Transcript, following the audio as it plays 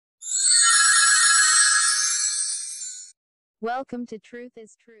Welcome to Truth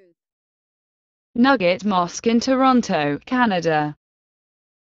is Truth. Nugget Mosque in Toronto, Canada.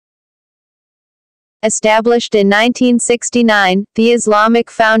 Established in 1969, the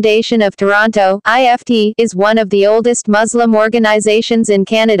Islamic Foundation of Toronto (IFT) is one of the oldest Muslim organizations in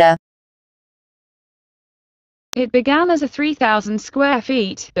Canada. It began as a 3,000 square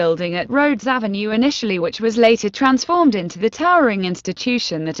feet building at Rhodes Avenue initially, which was later transformed into the towering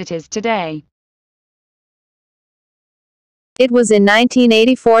institution that it is today. It was in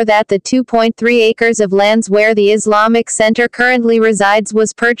 1984 that the 2.3 acres of lands where the Islamic Center currently resides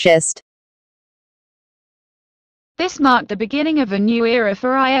was purchased. This marked the beginning of a new era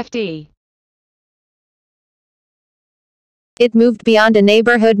for IFT. It moved beyond a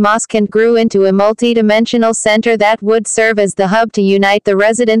neighborhood mosque and grew into a multi-dimensional center that would serve as the hub to unite the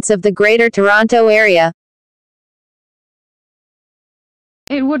residents of the Greater Toronto Area.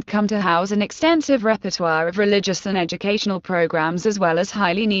 It would come to house an extensive repertoire of religious and educational programs as well as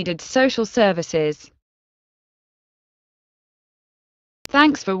highly needed social services.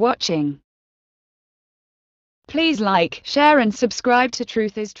 Thanks for watching. Please like, share and subscribe to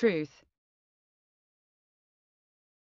Truth is Truth.